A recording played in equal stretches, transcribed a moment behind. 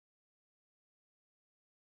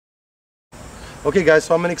Okay, guys,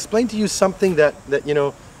 so I'm gonna explain to you something that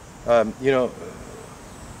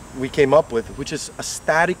we came up with, which is a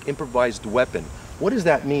static improvised weapon. What does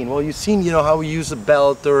that mean? Well, you've seen, how we use a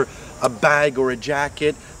belt or a bag or a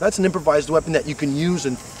jacket. That's an improvised weapon that you can use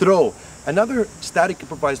and throw. Another static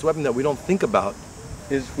improvised weapon that we don't think about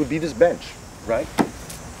would be this bench, right?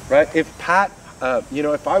 Right? If Pat,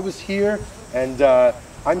 if I was here and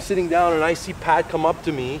I'm sitting down and I see Pat come up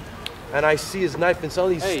to me and I see his knife and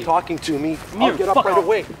suddenly he's talking to me, I'll get up right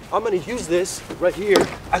away. I'm gonna use this right here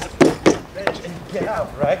as a bench and get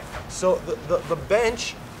out, right? So the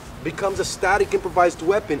bench becomes a static improvised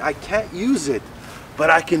weapon. I can't use it, but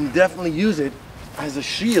I can definitely use it as a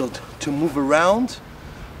shield to move around,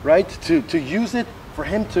 right? To use it for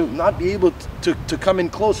him to not be able to come in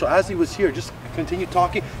close. So as he was here, just continue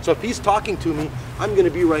talking. So if he's talking to me, I'm gonna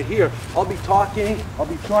be right here. I'll be talking, I'll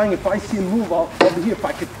be trying. If I see him move, I'll be here. If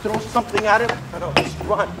I could throw something at him, and I'll just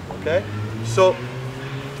run, okay? So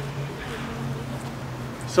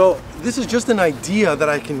this is just an idea that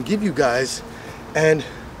I can give you guys, and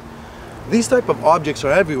these type of objects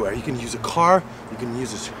are everywhere. You can use a car, you can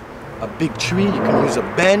use a big tree, you can use a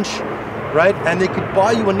bench, right? And they could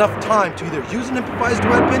buy you enough time to either use an improvised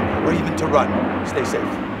weapon or even to run. Stay safe.